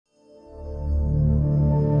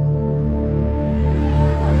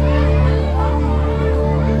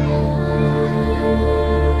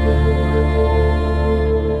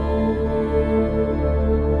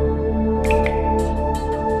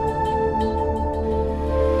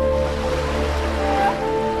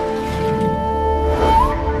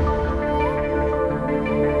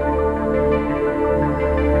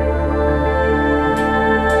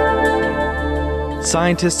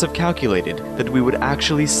Scientists have calculated that we would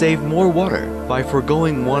actually save more water by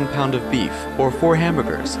foregoing 1 pound of beef or 4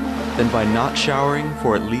 hamburgers than by not showering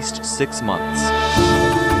for at least 6 months.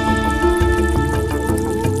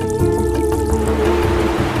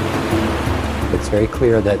 It's very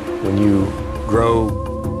clear that when you grow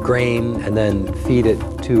grain and then feed it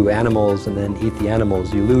to animals and then eat the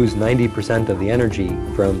animals, you lose 90% of the energy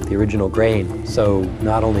from the original grain. So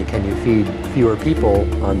not only can you feed fewer people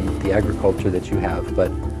on the agriculture that you have,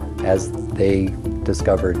 but as they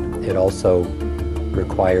discovered, it also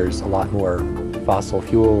requires a lot more fossil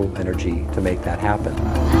fuel energy to make that happen.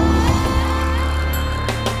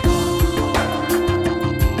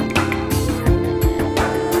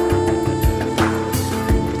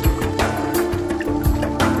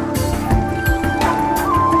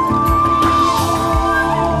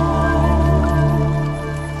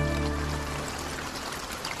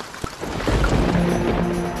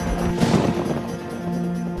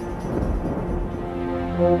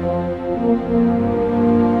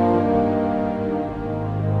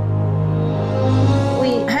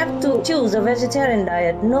 Choose a vegetarian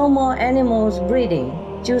diet, no more animals breeding.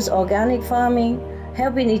 Choose organic farming,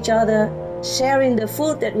 helping each other, sharing the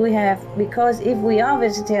food that we have, because if we are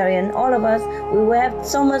vegetarian, all of us, we will have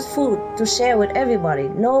so much food to share with everybody.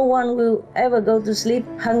 No one will ever go to sleep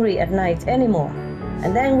hungry at night anymore.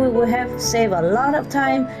 And then we will have save a lot of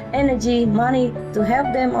time, energy, money to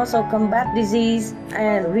help them also combat disease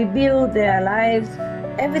and rebuild their lives,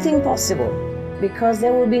 everything possible, because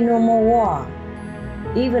there will be no more war.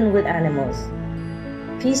 Even with animals.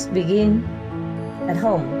 Peace begins at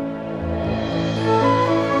home.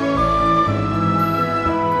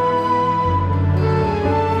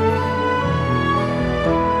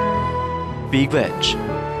 Be veg.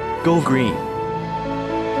 Go green.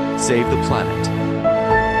 Save the planet.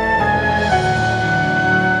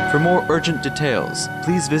 For more urgent details,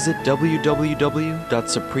 please visit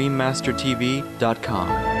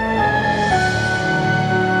www.suprememastertv.com.